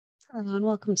Hello and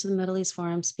welcome to the Middle East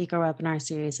Forum Speaker Webinar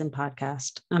Series and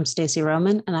Podcast. I'm Stacey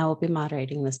Roman and I will be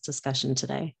moderating this discussion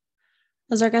today.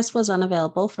 As our guest was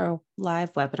unavailable for a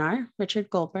live webinar, Richard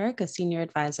Goldberg, a senior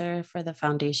advisor for the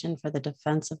Foundation for the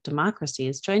Defense of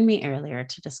Democracies, joined me earlier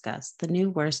to discuss the new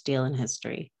worst deal in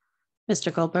history.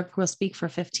 Mr. Goldberg will speak for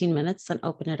 15 minutes, then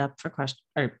open it up for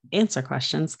answer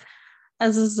questions.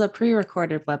 As this is a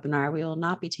pre-recorded webinar, we will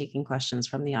not be taking questions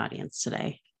from the audience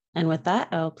today. And with that,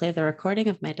 I'll play the recording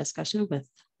of my discussion with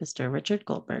Mr. Richard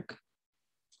Goldberg.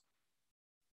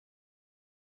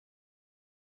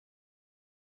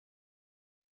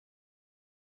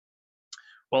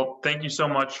 Well, thank you so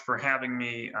much for having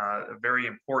me. A very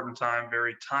important time,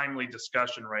 very timely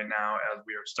discussion right now as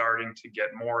we are starting to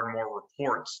get more and more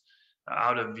reports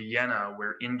out of Vienna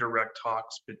where indirect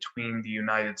talks between the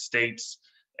United States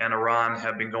and Iran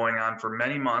have been going on for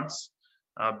many months.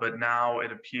 But now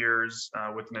it appears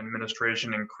with an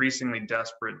administration increasingly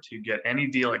desperate to get any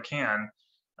deal it can,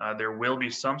 there will be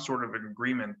some sort of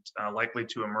agreement likely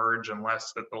to emerge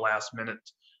unless at the last minute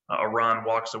Iran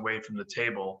walks away from the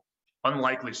table.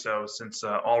 Unlikely so, since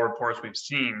all reports we've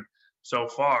seen so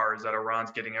far is that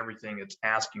Iran's getting everything it's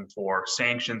asking for,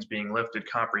 sanctions being lifted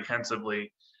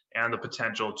comprehensively, and the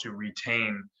potential to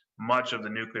retain much of the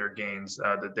nuclear gains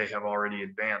that they have already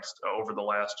advanced over the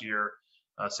last year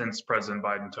since President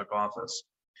Biden took office.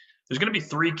 There's going to be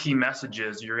three key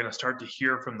messages you're going to start to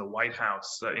hear from the White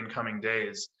House in coming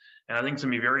days. And I think it's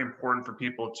going to be very important for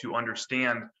people to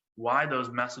understand why those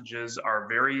messages are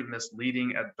very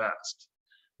misleading at best.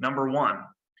 Number one,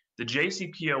 the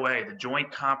JCPOA, the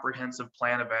Joint Comprehensive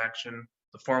Plan of Action,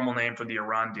 the formal name for the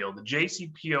Iran deal, the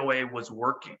JCPOA was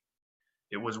working.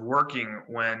 It was working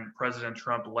when President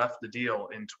Trump left the deal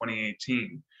in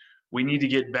 2018. We need to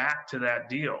get back to that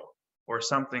deal or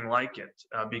something like it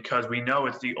because we know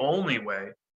it's the only way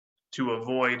to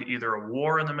avoid either a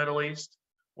war in the Middle East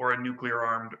or a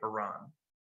nuclear-armed Iran.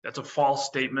 That's a false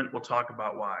statement. We'll talk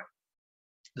about why.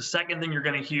 The second thing you're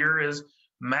going to hear is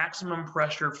maximum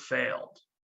pressure failed.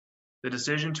 The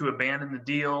decision to abandon the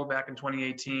deal back in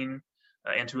 2018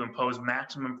 and to impose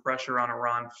maximum pressure on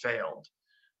Iran failed.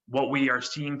 What we are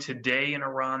seeing today in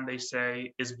Iran, they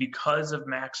say, is because of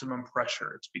maximum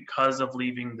pressure. It's because of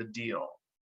leaving the deal.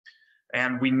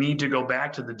 And we need to go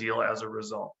back to the deal as a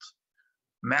result.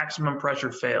 Maximum pressure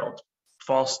failed.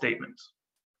 False statement.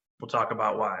 We'll talk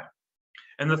about why.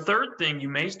 And the third thing you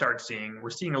may start seeing, we're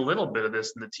seeing a little bit of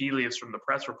this in the tea leaves from the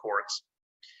press reports,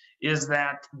 is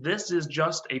that this is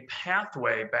just a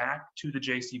pathway back to the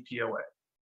JCPOA.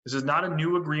 This is not a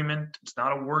new agreement. It's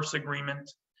not a worse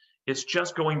agreement. It's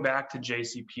just going back to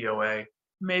JCPOA,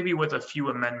 maybe with a few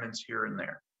amendments here and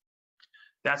there.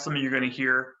 That's something you're going to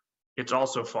hear. It's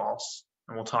also false,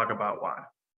 and we'll talk about why.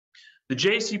 The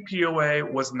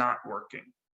JCPOA was not working.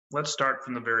 Let's start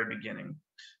from the very beginning.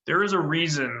 There is a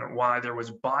reason why there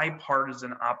was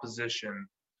bipartisan opposition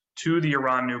to the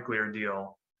Iran nuclear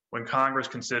deal when Congress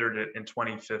considered it in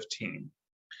 2015.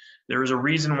 There is a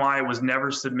reason why it was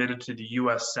never submitted to the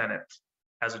US Senate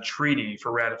as a treaty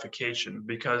for ratification,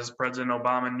 because President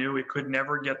Obama knew it could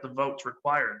never get the votes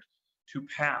required to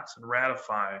pass and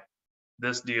ratify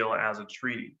this deal as a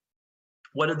treaty.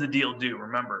 What did the deal do?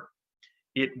 Remember,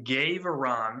 it gave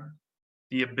Iran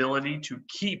the ability to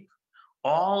keep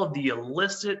all of the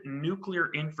illicit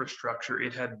nuclear infrastructure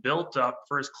it had built up,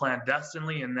 first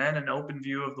clandestinely and then in open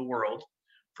view of the world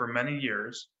for many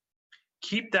years,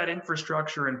 keep that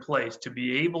infrastructure in place to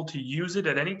be able to use it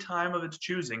at any time of its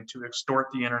choosing to extort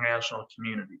the international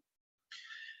community.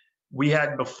 We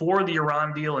had, before the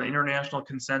Iran deal, an international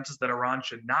consensus that Iran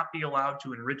should not be allowed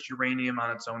to enrich uranium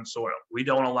on its own soil. We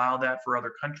don't allow that for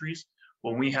other countries.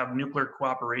 When we have nuclear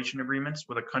cooperation agreements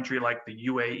with a country like the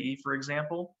UAE, for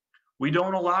example, we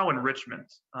don't allow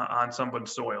enrichment on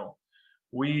someone's soil.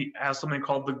 We have something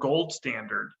called the gold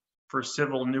standard for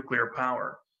civil nuclear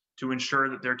power to ensure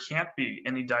that there can't be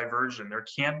any diversion, there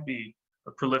can't be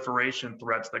proliferation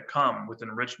threats that come with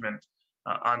enrichment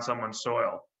on someone's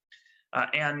soil.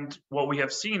 And what we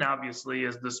have seen, obviously,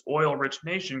 is this oil-rich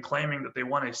nation claiming that they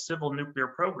want a civil nuclear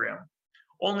program,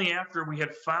 only after we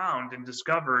had found and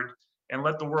discovered and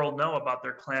let the world know about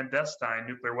their clandestine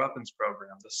nuclear weapons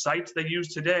program. The sites they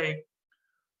use today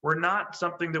were not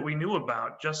something that we knew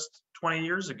about just 20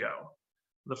 years ago.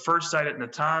 The first site at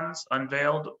Natanz,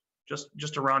 unveiled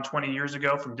just around 20 years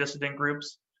ago from dissident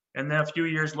groups, and then a few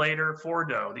years later,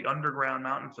 Fordo, the underground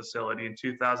mountain facility in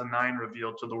 2009,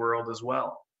 revealed to the world as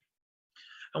well.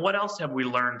 And what else have we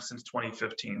learned since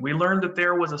 2015? We learned that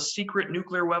there was a secret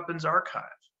nuclear weapons archive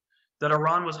that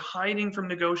Iran was hiding from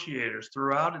negotiators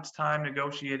throughout its time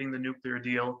negotiating the nuclear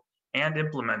deal and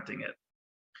implementing it.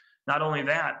 Not only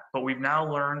that, but we've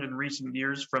now learned in recent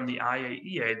years from the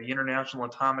IAEA, the International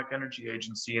Atomic Energy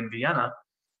Agency in Vienna,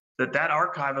 that that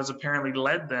archive has apparently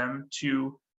led them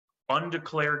to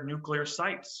undeclared nuclear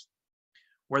sites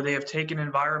where they have taken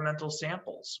environmental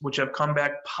samples, which have come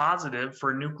back positive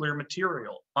for nuclear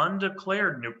material,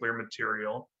 undeclared nuclear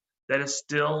material that is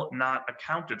still not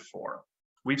accounted for.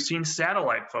 We've seen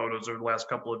satellite photos over the last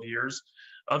couple of years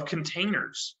of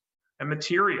containers and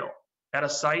material at a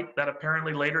site that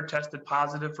apparently later tested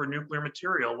positive for nuclear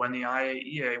material when the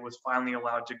IAEA was finally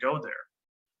allowed to go there.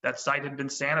 That site had been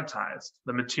sanitized,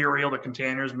 the material, the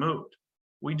containers moved.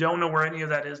 We don't know where any of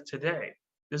that is today.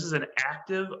 This is an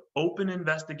active, open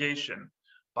investigation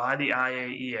by the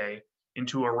IAEA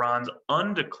into Iran's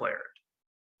undeclared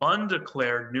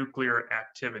nuclear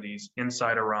activities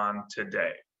inside Iran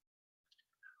today.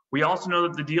 We also know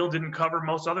that the deal didn't cover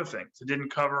most other things. It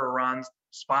didn't cover Iran's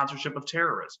sponsorship of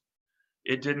terrorism.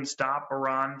 It didn't stop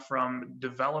Iran from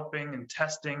developing and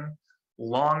testing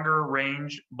longer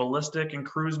range ballistic and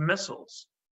cruise missiles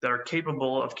that are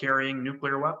capable of carrying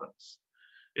nuclear weapons.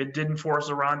 It didn't force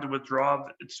Iran to withdraw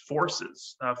its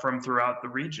forces from throughout the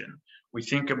region. We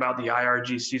think about the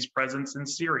IRGC's presence in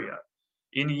Syria,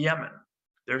 in Yemen,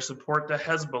 their support to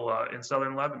Hezbollah in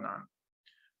southern Lebanon,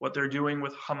 what they're doing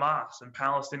with Hamas and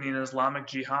Palestinian Islamic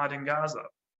Jihad in Gaza.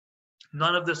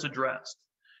 None of this addressed.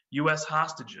 US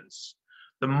hostages,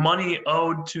 the money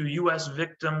owed to US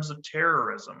victims of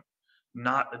terrorism,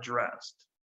 not addressed.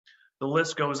 The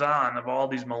list goes on of all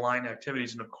these malign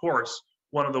activities, and of course,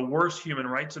 one of the worst human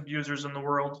rights abusers in the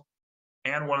world,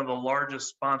 and one of the largest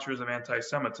sponsors of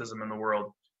anti-Semitism in the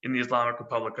world in the Islamic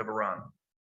Republic of Iran.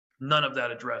 None of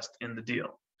that addressed in the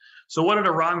deal. So what did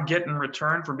Iran get in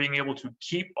return for being able to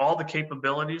keep all the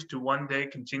capabilities to one day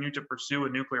continue to pursue a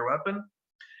nuclear weapon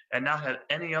and not have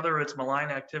any other of its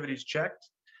malign activities checked,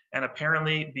 and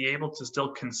apparently be able to still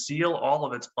conceal all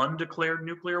of its undeclared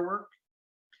nuclear work?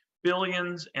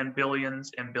 Billions and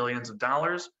billions and billions of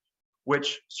dollars,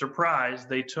 which, surprise,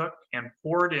 they took and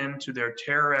poured into their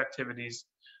terror activities,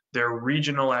 their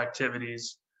regional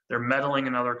activities, their meddling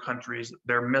in other countries,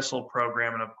 their missile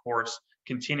program, and of course,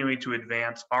 continuing to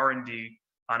advance R&D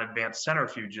on advanced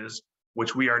centrifuges,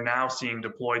 which we are now seeing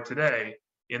deployed today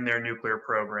in their nuclear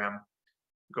program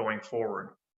going forward.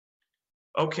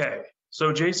 Okay,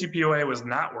 so JCPOA was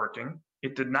not working.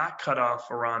 It did not cut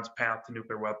off Iran's path to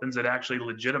nuclear weapons. It actually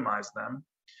legitimized them.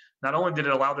 Not only did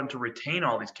it allow them to retain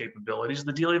all these capabilities,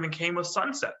 the deal even came with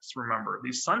sunsets, remember,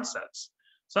 these sunsets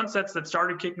that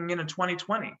started kicking in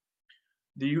 2020.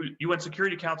 The UN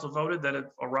Security Council voted that if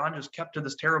Iran just kept to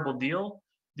this terrible deal,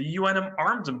 the UN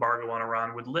arms embargo on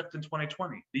Iran would lift in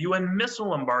 2020. The UN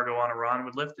missile embargo on Iran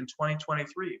would lift in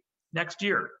 2023, next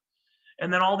year.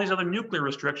 And then all these other nuclear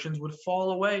restrictions would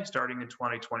fall away starting in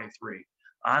 2023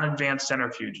 on advanced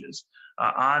centrifuges,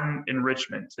 on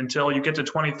enrichment, until you get to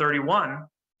 2031,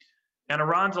 and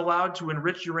Iran's allowed to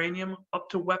enrich uranium up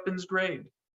to weapons grade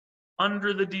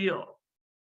under the deal.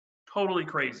 Totally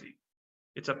crazy.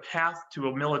 It's a path to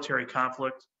a military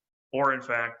conflict, or in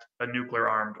fact, a nuclear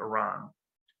armed Iran,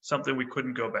 something we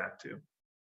couldn't go back to.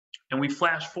 And we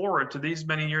flash forward to these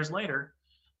many years later,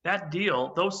 that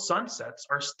deal, those sunsets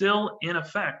are still in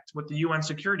effect with the UN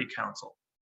Security Council.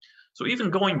 So even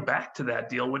going back to that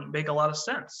deal wouldn't make a lot of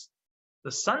sense.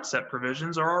 The sunset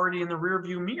provisions are already in the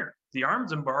rearview mirror. The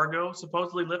arms embargo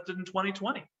supposedly lifted in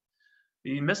 2020.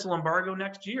 The missile embargo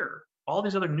next year. All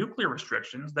these other nuclear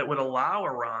restrictions that would allow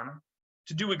Iran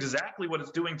to do exactly what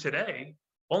it's doing today,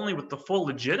 only with the full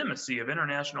legitimacy of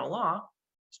international law,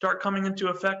 start coming into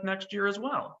effect next year as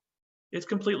well. It's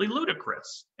completely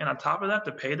ludicrous. And on top of that,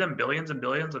 to pay them billions and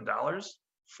billions of dollars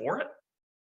for it?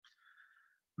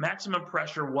 Maximum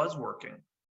pressure was working.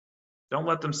 Don't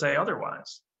let them say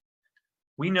otherwise.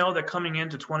 We know that coming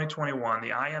into 2021, the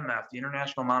IMF, the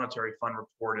International Monetary Fund,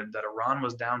 reported that Iran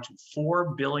was down to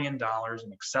 $4 billion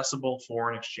in accessible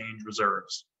foreign exchange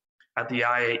reserves. At the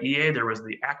IAEA, there was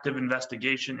the active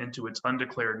investigation into its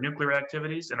undeclared nuclear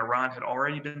activities, and Iran had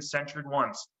already been censured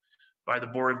once by the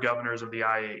Board of Governors of the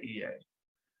IAEA.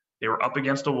 They were up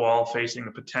against a wall facing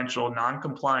a potential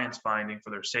non-compliance finding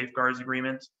for their safeguards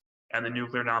agreement and the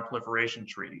Nuclear Non-Proliferation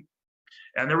Treaty.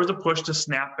 And there was a push to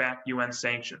snap back UN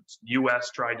sanctions.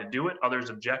 US tried to do it, others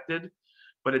objected,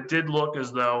 but it did look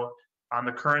as though on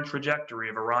the current trajectory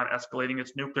of Iran escalating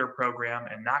its nuclear program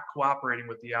and not cooperating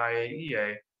with the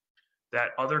IAEA,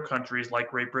 that other countries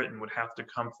like Great Britain would have to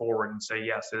come forward and say,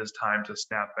 yes, it is time to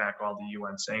snap back all the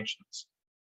UN sanctions.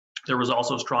 There was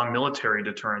also strong military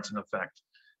deterrence in effect.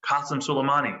 Qasem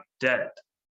Soleimani, dead.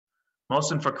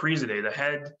 Mohsen Fakhrizadeh, the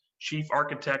head chief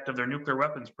architect of their nuclear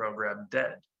weapons program,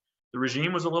 dead. The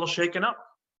regime was a little shaken up.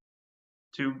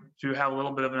 to have a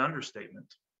little bit of an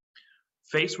understatement.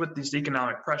 Faced with this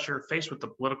economic pressure, faced with the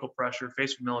political pressure,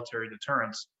 faced with military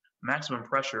deterrence, maximum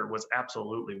pressure was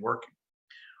absolutely working.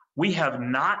 We have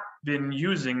not been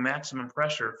using maximum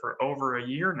pressure for over a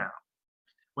year now.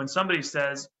 When somebody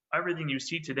says everything you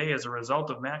see today is a result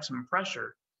of maximum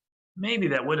pressure, maybe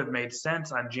that would have made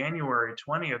sense on January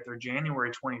 20th or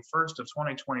January 21st of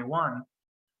 2021.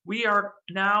 We are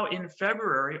now in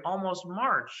February, almost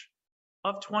March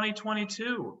of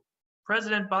 2022.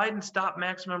 President Biden stopped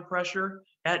maximum pressure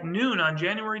at noon on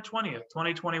January 20th,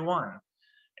 2021,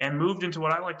 and moved into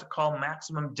what I like to call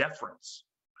maximum deference,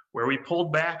 where we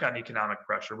pulled back on economic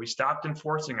pressure. We stopped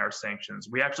enforcing our sanctions.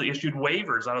 We actually issued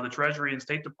waivers out of the Treasury and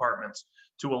State Departments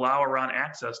to allow Iran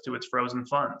access to its frozen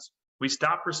funds. We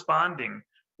stopped responding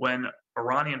when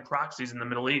Iranian proxies in the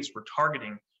Middle East were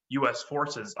targeting US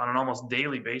forces on an almost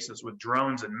daily basis with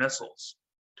drones and missiles.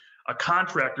 A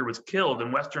contractor was killed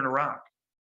in Western Iraq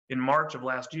in March of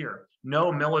last year.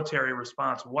 No military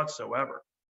response whatsoever.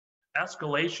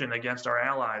 Escalation against our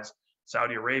allies,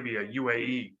 Saudi Arabia,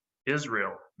 UAE,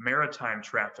 Israel, maritime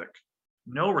traffic,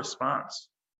 no response.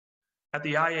 At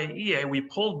the IAEA, we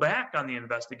pulled back on the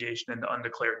investigation into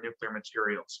undeclared nuclear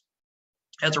materials.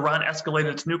 As Iran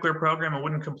escalated its nuclear program and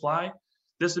wouldn't comply,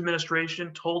 this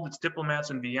administration told its diplomats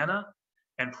in Vienna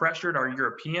and pressured our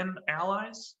European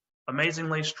allies,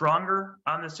 amazingly stronger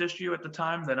on this issue at the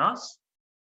time than us,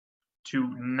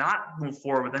 to not move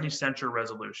forward with any censure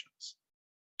resolutions.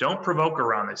 Don't provoke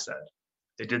Iran, they said.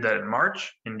 They did that in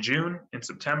March, in June, in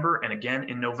September, and again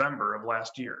in November of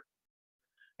last year.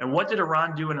 And what did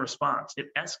Iran do in response? It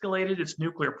escalated its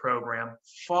nuclear program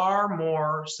far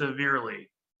more severely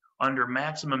under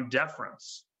maximum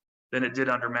deference than it did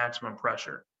under maximum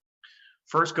pressure.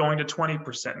 First going to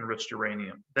 20% enriched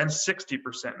uranium, then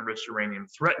 60% enriched uranium,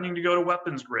 threatening to go to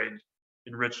weapons grade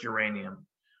enriched uranium,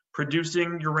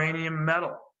 producing uranium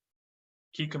metal,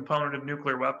 key component of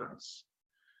nuclear weapons,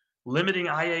 limiting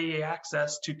IAEA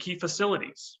access to key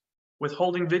facilities,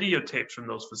 withholding videotapes from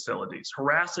those facilities,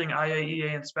 harassing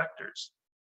IAEA inspectors,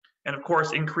 and of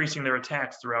course, increasing their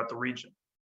attacks throughout the region.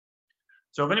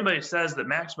 So if anybody says that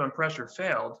maximum pressure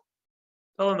failed,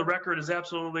 tell them the record is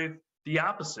absolutely the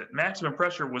opposite. Maximum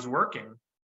pressure was working.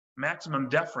 Maximum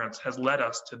deference has led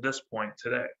us to this point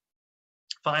today.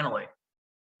 Finally,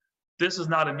 this is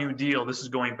not a new deal. This is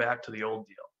going back to the old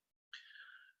deal.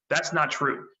 That's not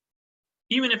true.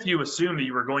 Even if you assume that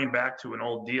you were going back to an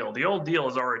old deal, the old deal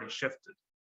has already shifted.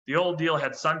 The old deal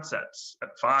had sunsets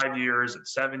at 5 years, at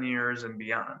 7 years, and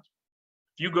beyond.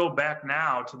 If you go back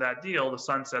now to that deal, the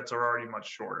sunsets are already much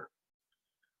shorter.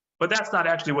 But that's not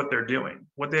actually what they're doing.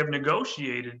 What they have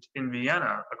negotiated in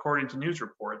Vienna, according to news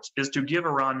reports, is to give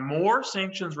Iran more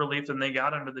sanctions relief than they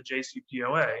got under the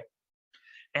JCPOA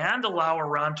and allow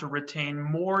Iran to retain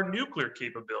more nuclear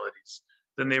capabilities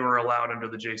than they were allowed under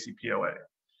the JCPOA.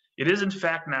 It is, in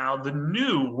fact, now the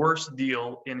new worst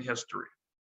deal in history.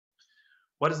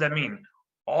 What does that mean?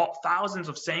 Thousands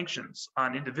of sanctions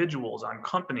on individuals, on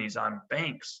companies, on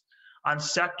banks, on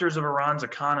sectors of Iran's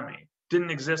economy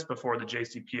didn't exist before the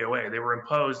JCPOA. They were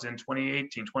imposed in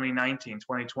 2018, 2019,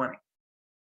 2020.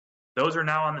 Those are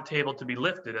now on the table to be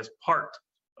lifted as part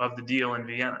of the deal in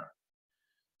Vienna.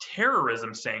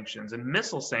 Terrorism sanctions and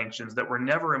missile sanctions that were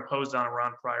never imposed on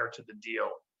Iran prior to the deal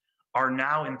are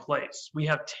now in place. We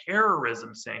have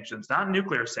terrorism sanctions, not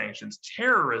nuclear sanctions,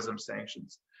 terrorism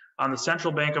sanctions on the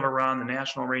Central Bank of Iran, the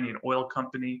National Iranian Oil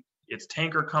Company, its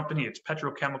tanker company, its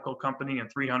petrochemical company, and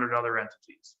 300 other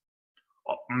entities.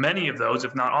 Many of those,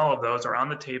 if not all of those, are on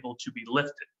the table to be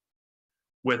lifted,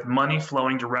 with money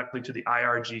flowing directly to the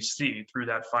IRGC through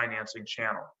that financing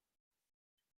channel.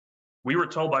 We were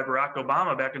told by Barack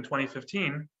Obama back in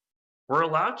 2015, we're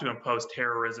allowed to impose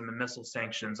terrorism and missile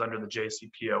sanctions under the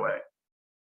JCPOA.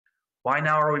 Why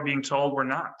now are we being told we're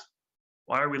not?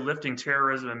 Why are we lifting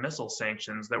terrorism and missile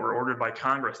sanctions that were ordered by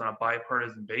Congress on a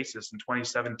bipartisan basis in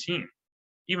 2017,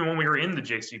 even when we were in the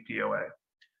JCPOA?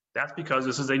 That's because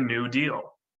this is a new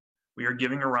deal. We are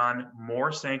giving Iran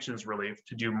more sanctions relief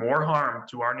to do more harm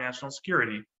to our national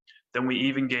security than we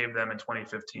even gave them in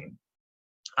 2015.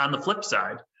 On the flip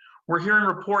side, we're hearing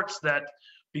reports that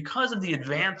because of the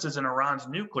advances in Iran's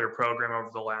nuclear program over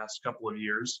the last couple of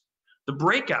years, the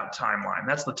breakout timeline,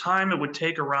 that's the time it would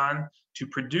take Iran to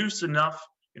produce enough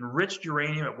enriched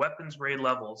uranium at weapons grade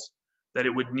levels that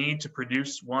it would need to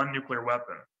produce one nuclear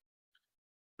weapon,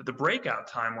 that the breakout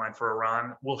timeline for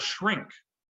Iran will shrink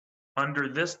under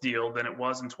this deal than it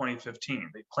was in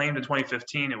 2015. They claimed in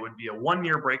 2015 it would be a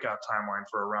 1-year breakout timeline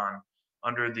for Iran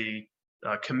under the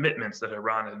commitments that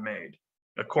Iran had made.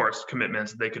 Of course,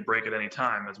 commitments they could break at any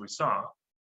time, as we saw,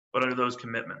 but under those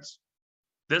commitments.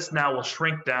 This now will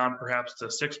shrink down perhaps to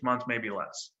 6 months, maybe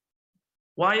less.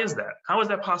 Why is that? How is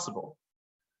that possible?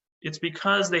 It's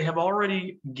because they have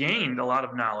already gained a lot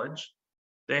of knowledge.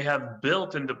 They have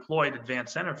built and deployed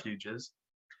advanced centrifuges.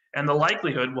 And the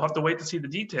likelihood, we'll have to wait to see the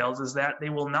details, is that they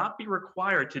will not be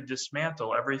required to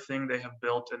dismantle everything they have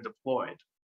built and deployed.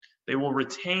 They will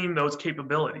retain those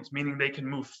capabilities, meaning they can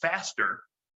move faster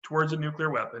towards a nuclear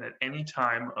weapon at any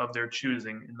time of their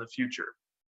choosing in the future.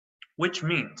 Which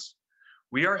means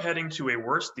we are heading to a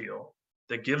worse deal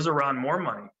that gives Iran more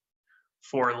money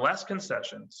for less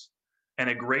concessions and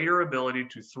a greater ability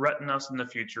to threaten us in the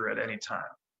future at any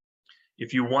time.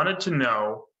 If you wanted to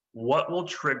know what will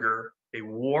trigger a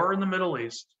war in the Middle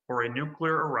East or a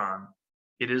nuclear Iran,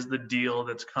 it is the deal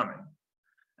that's coming.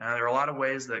 And there are a lot of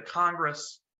ways that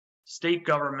Congress, state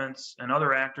governments, and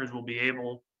other actors will be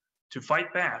able to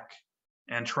fight back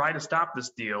and try to stop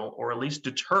this deal, or at least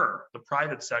deter the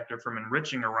private sector from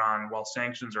enriching Iran while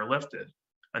sanctions are lifted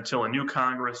until a new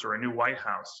Congress or a new White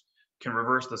House can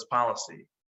reverse this policy.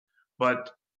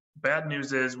 But bad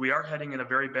news is we are heading in a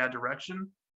very bad direction.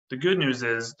 The good news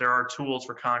is there are tools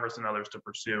for Congress and others to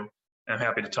pursue, and I'm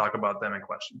happy to talk about them in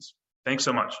questions. Thanks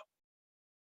so much.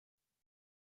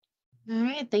 All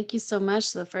right, thank you so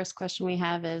much. The first question we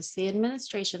have is, the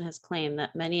administration has claimed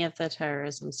that many of the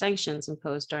terrorism sanctions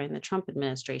imposed during the Trump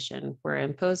administration were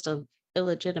imposed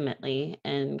illegitimately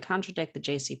and contradict the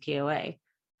JCPOA.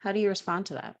 How do you respond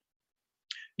to that?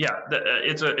 Yeah,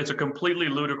 it's a completely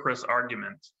ludicrous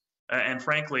argument. And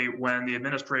frankly, when the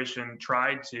administration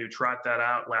tried to trot that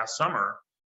out last summer,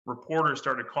 reporters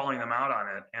started calling them out on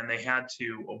it, and they had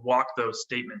to walk those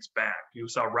statements back. You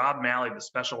saw Rob Malley, the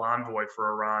special envoy for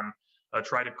Iran,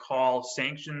 try to call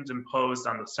sanctions imposed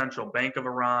on the Central Bank of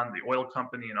Iran, the oil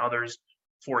company, and others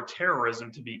for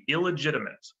terrorism to be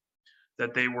illegitimate,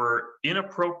 that they were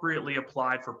inappropriately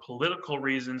applied for political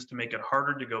reasons to make it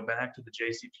harder to go back to the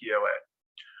JCPOA.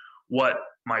 What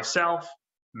myself,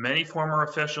 many former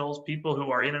officials, people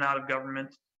who are in and out of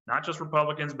government, not just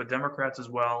Republicans, but Democrats as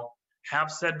well, have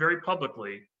said very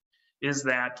publicly is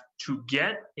that to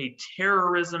get a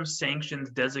terrorism sanctions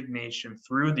designation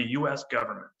through the US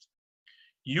government,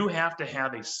 you have to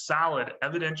have a solid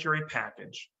evidentiary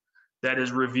package that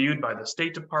is reviewed by the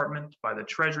State Department, by the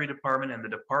Treasury Department, and the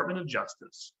Department of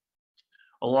Justice,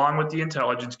 along with the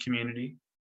intelligence community,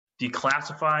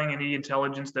 declassifying any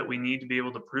intelligence that we need to be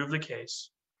able to prove the case,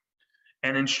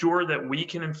 and ensure that we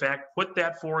can in fact put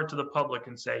that forward to the public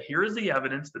and say, here is the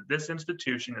evidence that this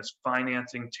institution is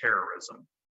financing terrorism,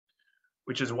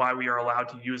 which is why we are allowed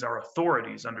to use our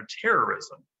authorities under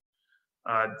terrorism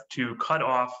to cut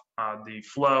off the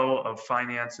flow of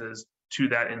finances to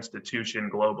that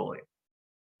institution globally.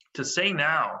 To say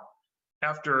now,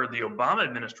 after the Obama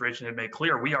administration had made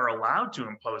clear we are allowed to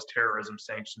impose terrorism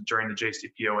sanctions during the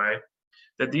JCPOA,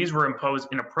 that these were imposed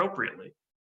inappropriately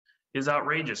is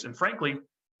outrageous. And frankly,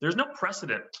 there's no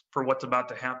precedent for what's about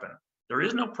to happen. There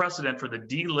is no precedent for the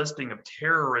delisting of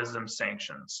terrorism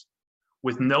sanctions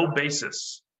with no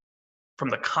basis from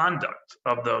the conduct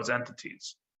of those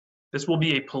entities. This will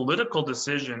be a political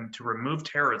decision to remove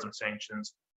terrorism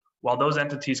sanctions while those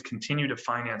entities continue to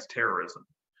finance terrorism.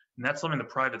 And that's something the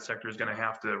private sector is going to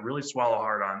have to really swallow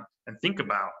hard on and think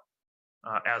about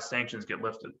as sanctions get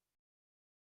lifted.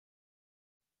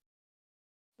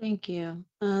 Thank you.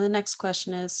 The next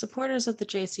question is, supporters of the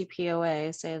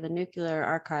JCPOA say the nuclear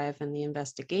archive and the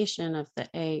investigation of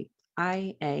the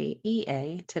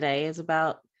IAEA today is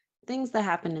about things that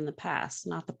happened in the past,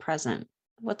 not the present.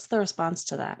 What's the response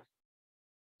to that?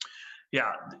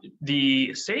 Yeah,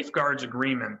 the safeguards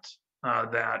agreement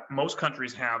that most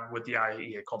countries have with the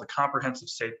IAEA, called the Comprehensive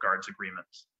Safeguards Agreement,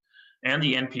 and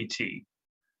the NPT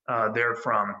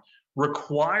therefrom,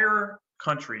 require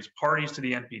countries, parties to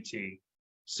the NPT,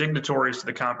 signatories to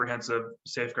the Comprehensive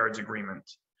Safeguards Agreement,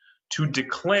 to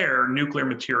declare nuclear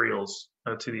materials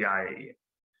to the IAEA.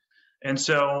 And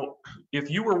so if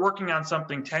you were working on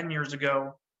something 10 years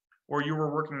ago, or you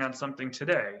were working on something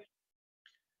today,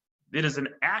 it is an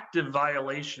active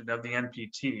violation of the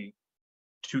NPT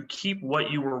to keep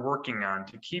what you were working on,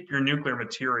 to keep your nuclear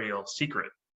material secret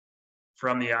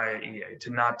from the IAEA,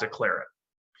 to not declare it.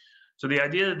 So the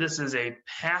idea that this is a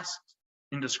past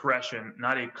indiscretion,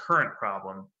 not a current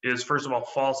problem, is first of all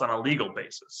false on a legal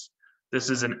basis. This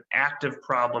is an active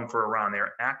problem for Iran. They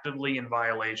are actively in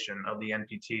violation of the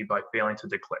NPT by failing to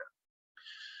declare.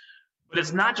 But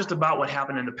it's not just about what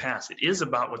happened in the past. It is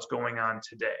about what's going on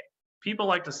today. People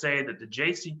like to say that the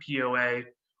JCPOA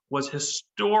was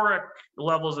historic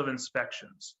levels of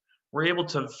inspections. We're able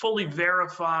to fully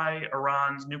verify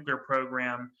Iran's nuclear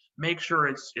program, make sure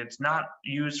it's not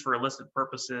used for illicit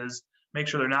purposes, make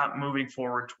sure they're not moving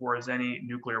forward towards any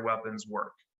nuclear weapons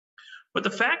work. But the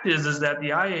fact is that the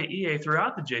IAEA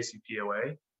throughout the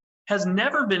JCPOA has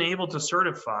never been able to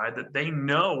certify that they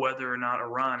know whether or not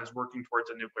Iran is working towards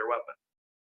a nuclear weapon.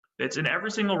 It's in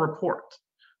every single report.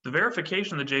 The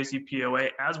verification of the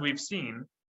JCPOA, as we've seen,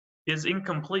 is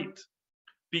incomplete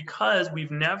because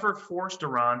we've never forced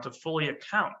Iran to fully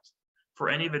account for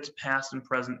any of its past and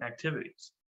present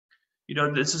activities.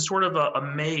 This is sort of a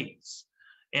maze,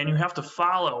 and you have to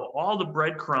follow all the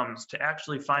breadcrumbs to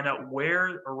actually find out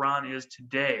where Iran is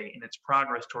today in its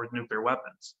progress towards nuclear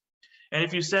weapons. And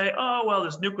if you say, oh, well,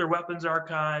 this nuclear weapons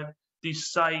archive,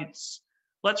 these sites,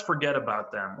 let's forget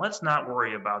about them. Let's not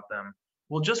worry about them.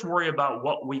 We'll just worry about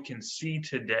what we can see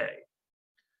today.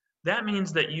 That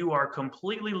means that you are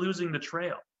completely losing the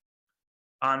trail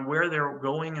on where they're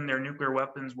going in their nuclear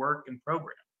weapons work and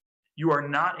program. You are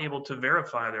not able to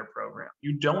verify their program.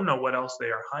 You don't know what else they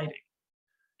are hiding.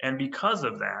 And because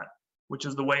of that, which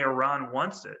is the way Iran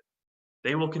wants it,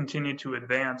 they will continue to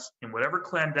advance in whatever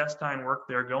clandestine work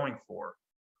they're going for,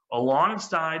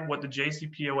 alongside what the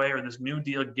JCPOA or this New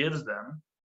Deal gives them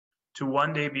to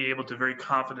one day be able to very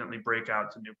confidently break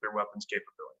out to nuclear weapons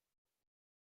capability.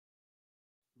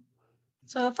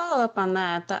 So a follow-up on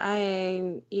that, the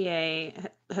IAEA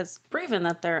has proven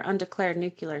that they're undeclared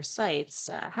nuclear sites.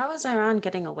 How is Iran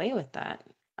getting away with that?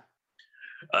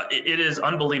 It is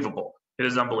unbelievable. It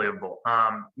is unbelievable.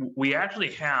 We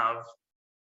actually have,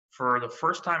 for the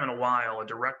first time in a while, a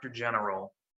director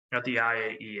general at the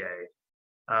IAEA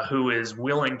who is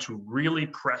willing to really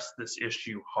press this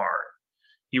issue hard.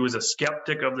 He was a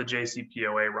skeptic of the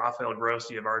JCPOA, Rafael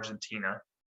Grossi of Argentina.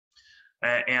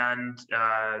 And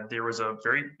there was a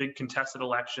very big contested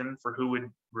election for who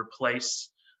would replace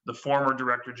the former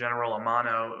Director General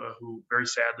Amano, who very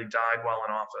sadly died while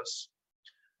in office.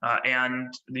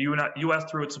 And the U.S.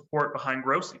 threw its support behind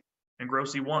Grossi, and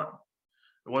Grossi won.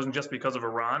 It wasn't just because of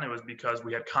Iran, it was because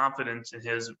we had confidence in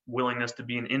his willingness to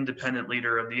be an independent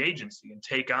leader of the agency and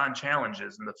take on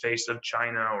challenges in the face of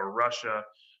China or Russia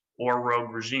or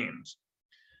rogue regimes.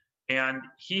 And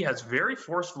he has very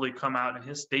forcefully come out in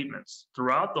his statements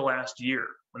throughout the last year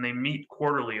when they meet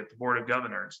quarterly at the Board of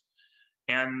Governors.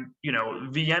 And,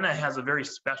 Vienna has a very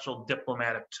special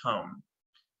diplomatic tone.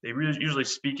 They usually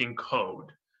speak in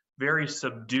code, very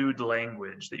subdued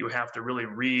language that you have to really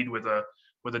read with a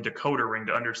decoder ring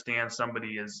to understand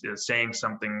somebody is saying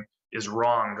something is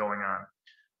wrong going on.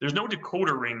 There's no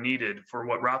decoder ring needed for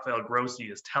what Rafael Grossi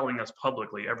is telling us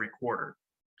publicly every quarter.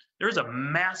 There's a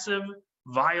massive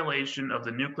violation of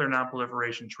the Nuclear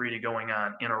Non-Proliferation Treaty going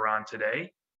on in Iran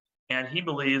today, and he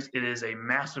believes it is a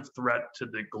massive threat to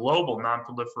the global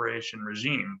non-proliferation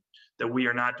regime that we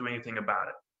are not doing anything about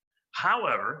it.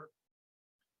 However,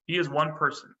 he is one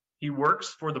person. He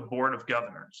works for the Board of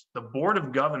Governors. The Board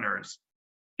of Governors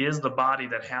is the body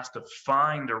that has to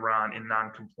find Iran in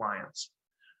non-compliance,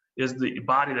 is the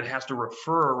body that has to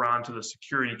refer Iran to the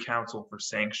Security Council for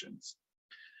sanctions.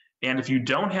 And if you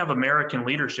don't have American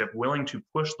leadership willing to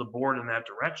push the board in that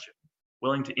direction,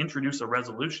 willing to introduce a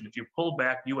resolution, if you pull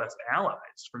back US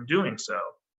allies from doing so,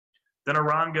 then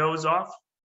Iran goes off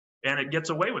and it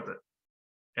gets away with it.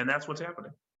 And that's what's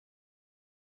happening.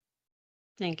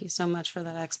 Thank you so much for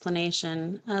that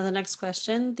explanation. The next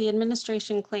question, the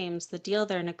administration claims the deal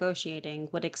they're negotiating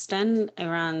would extend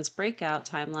Iran's breakout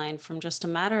timeline from just a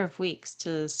matter of weeks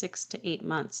to 6 to 8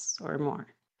 months or more.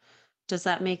 Does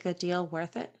that make a deal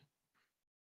worth it?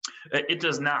 It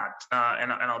does not,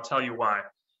 and I'll tell you why.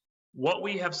 What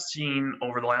we have seen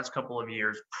over the last couple of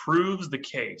years proves the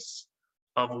case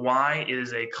of why it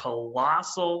is a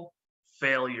colossal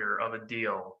failure of a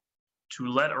deal to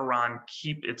let Iran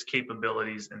keep its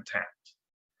capabilities intact.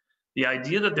 The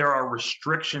idea that there are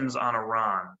restrictions on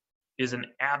Iran is an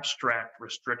abstract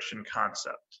restriction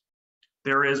concept.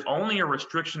 There is only a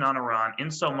restriction on Iran in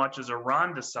so much as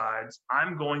Iran decides,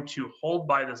 I'm going to hold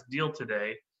by this deal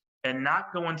today and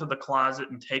not go into the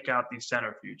closet and take out these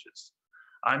centrifuges.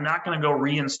 I'm not going to go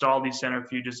reinstall these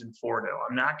centrifuges in Fordo.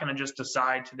 I'm not going to just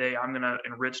decide today I'm going to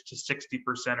enrich to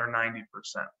 60% or 90%.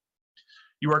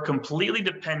 You are completely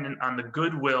dependent on the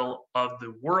goodwill of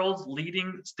the world's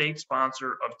leading state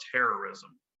sponsor of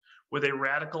terrorism with a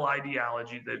radical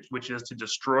ideology which is to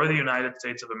destroy the United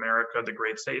States of America, the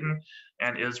great Satan,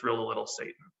 and Israel, the little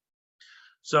Satan.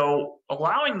 So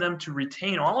allowing them to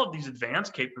retain all of these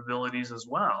advanced capabilities as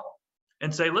well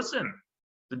and say, listen,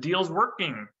 the deal's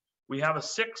working. We have a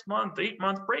 6-month,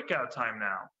 8-month breakout time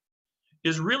now,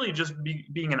 is really just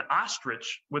being an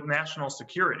ostrich with national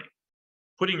security,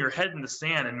 putting your head in the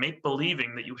sand and make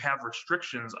believing that you have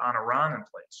restrictions on Iran in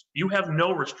place. You have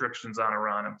no restrictions on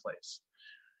Iran in place.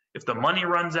 If the money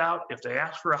runs out, if they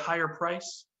ask for a higher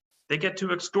price, they get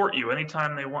to extort you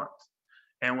anytime they want.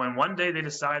 And when one day they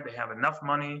decide they have enough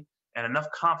money and enough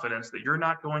confidence that you're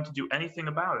not going to do anything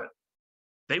about it,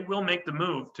 they will make the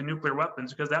move to nuclear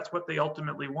weapons because that's what they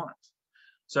ultimately want.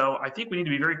 So I think we need to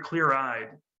be very clear-eyed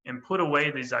and put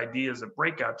away these ideas of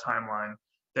breakout timeline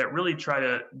that really try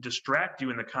to distract you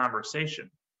in the conversation,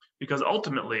 because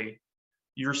ultimately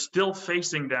you're still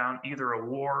facing down either a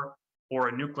war or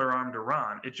a nuclear-armed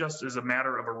Iran. It just is a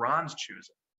matter of Iran's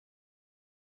choosing.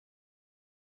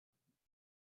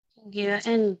 Yeah,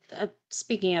 and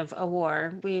speaking of a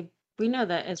war, we know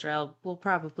that Israel will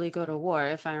probably go to war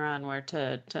if Iran were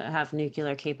to have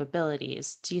nuclear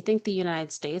capabilities. Do you think the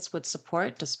United States would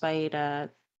support, despite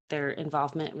their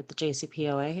involvement with the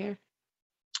JCPOA here?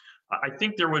 I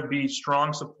think there would be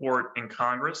strong support in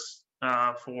Congress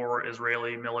for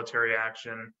Israeli military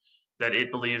action that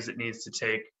it believes it needs to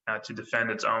take to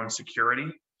defend its own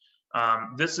security.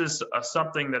 This is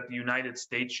something that the United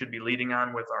States should be leading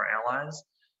on with our allies.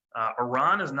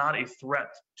 Iran is not a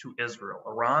threat to Israel.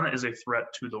 Iran is a threat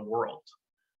to the world.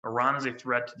 Iran is a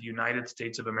threat to the United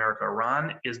States of America.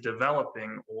 Iran is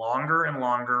developing longer and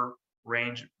longer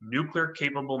range nuclear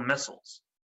capable missiles.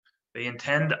 They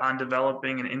intend on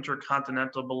developing an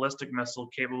intercontinental ballistic missile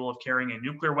capable of carrying a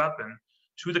nuclear weapon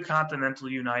to the continental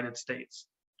United States.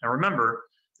 Now remember,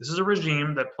 this is a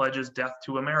regime that pledges death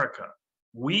to America.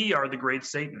 We are the great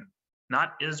Satan,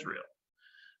 not Israel.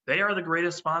 They are the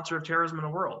greatest sponsor of terrorism in the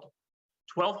world.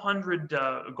 1,200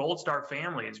 Gold Star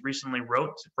families recently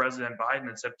wrote to President Biden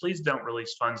and said, please don't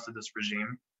release funds to this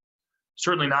regime.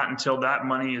 Certainly not until that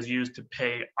money is used to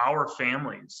pay our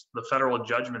families the federal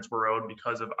judgments we're owed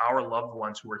because of our loved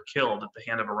ones who were killed at the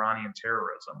hand of Iranian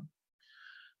terrorism.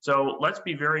 So let's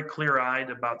be very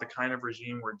clear-eyed about the kind of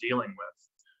regime we're dealing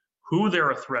with, who they're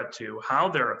a threat to, how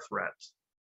they're a threat,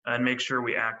 and make sure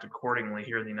we act accordingly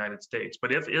here in the United States.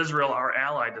 But if Israel, our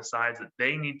ally, decides that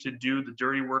they need to do the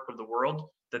dirty work of the world,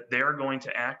 that they're going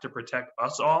to act to protect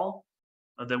us all,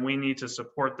 then we need to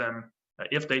support them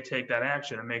if they take that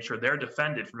action and make sure they're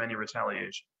defended from any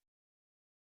retaliation.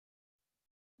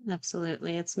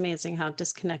 Absolutely. It's amazing how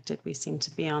disconnected we seem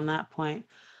to be on that point.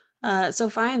 So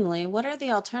finally, what are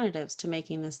the alternatives to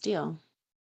making this deal?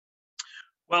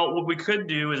 Well, what we could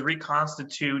do is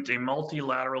reconstitute a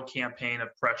multilateral campaign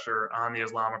of pressure on the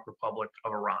Islamic Republic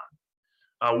of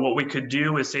Iran. What we could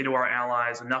do is say to our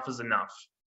allies, enough is enough.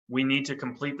 We need to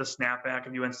complete the snapback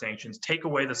of UN sanctions, take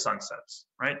away the sunsets,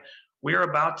 right? We are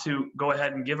about to go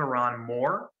ahead and give Iran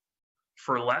more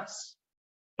for less,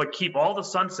 but keep all the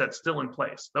sunsets still in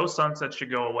place. Those sunsets should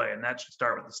go away, and that should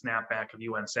start with the snapback of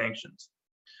UN sanctions.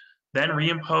 Then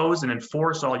reimpose and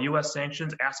enforce all US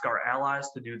sanctions, ask our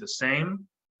allies to do the same,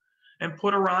 and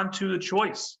put Iran to the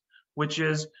choice, which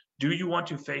is, do you want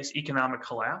to face economic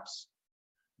collapse?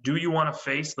 Do you want to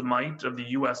face the might of the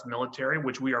US military,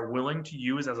 which we are willing to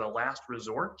use as a last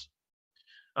resort?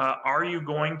 Are you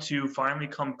going to finally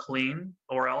come clean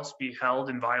or else be held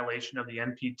in violation of the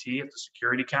NPT at the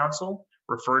Security Council,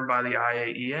 referred by the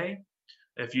IAEA,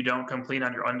 if you don't come clean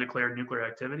on your undeclared nuclear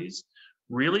activities?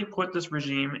 Really put this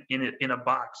regime in a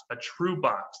box, a true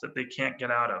box that they can't get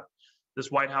out of.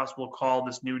 This White House will call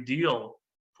this New Deal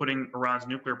putting Iran's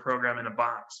nuclear program in a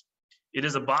box. It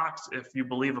is a box if you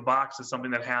believe a box is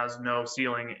something that has no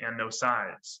ceiling and no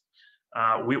sides.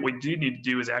 What we do need to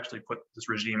do is actually put this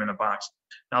regime in a box.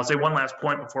 Now, I'll say one last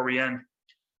point before we end.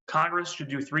 Congress should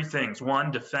do three things.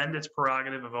 One, defend its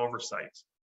prerogative of oversight.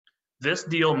 This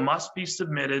deal must be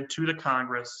submitted to the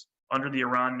Congress under the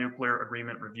Iran Nuclear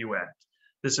Agreement Review Act.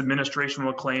 This administration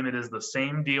will claim it is the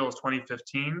same deal as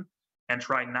 2015 and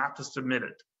try not to submit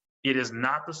it. It is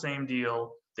not the same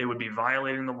deal. They would be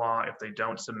violating the law if they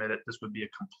don't submit it. This would be a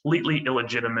completely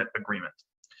illegitimate agreement.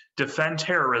 Defend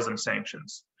terrorism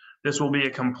sanctions. This will be a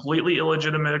completely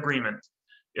illegitimate agreement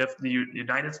if the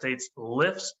United States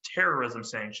lifts terrorism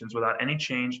sanctions without any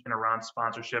change in Iran's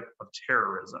sponsorship of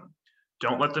terrorism.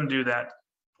 Don't let them do that.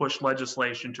 Push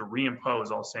legislation to reimpose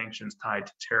all sanctions tied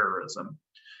to terrorism.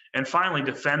 And finally,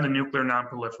 defend the Nuclear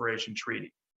Non-Proliferation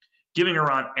Treaty. Giving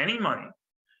Iran any money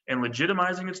and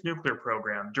legitimizing its nuclear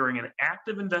program during an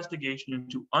active investigation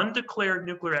into undeclared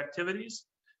nuclear activities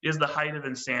is the height of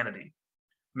insanity.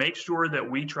 Make sure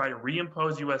that we try to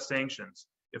reimpose US sanctions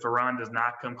if Iran does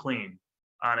not come clean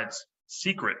on its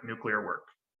secret nuclear work.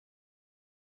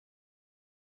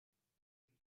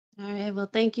 All right. Well,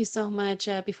 thank you so much.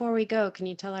 Before we go, can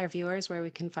you tell our viewers where we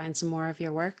can find some more of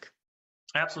your work?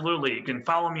 Absolutely. You can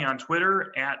follow me on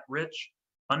Twitter at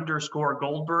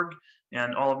Rich_Goldberg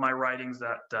and all of my writings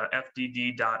at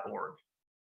fdd.org.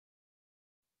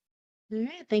 All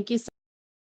right. Thank you so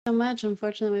So much.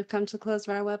 Unfortunately, we've come to the close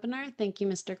of our webinar. Thank you,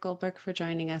 Mr. Goldberg, for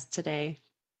joining us today.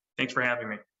 Thanks for having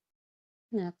me.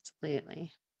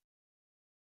 Absolutely.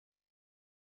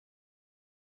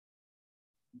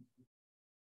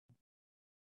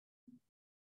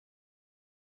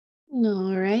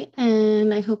 All right.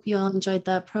 And I hope you all enjoyed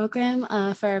that program.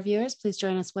 For our viewers, please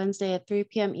join us Wednesday at 3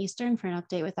 p.m. Eastern for an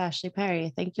update with Ashley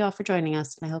Perry. Thank you all for joining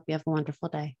us, and I hope you have a wonderful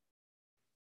day.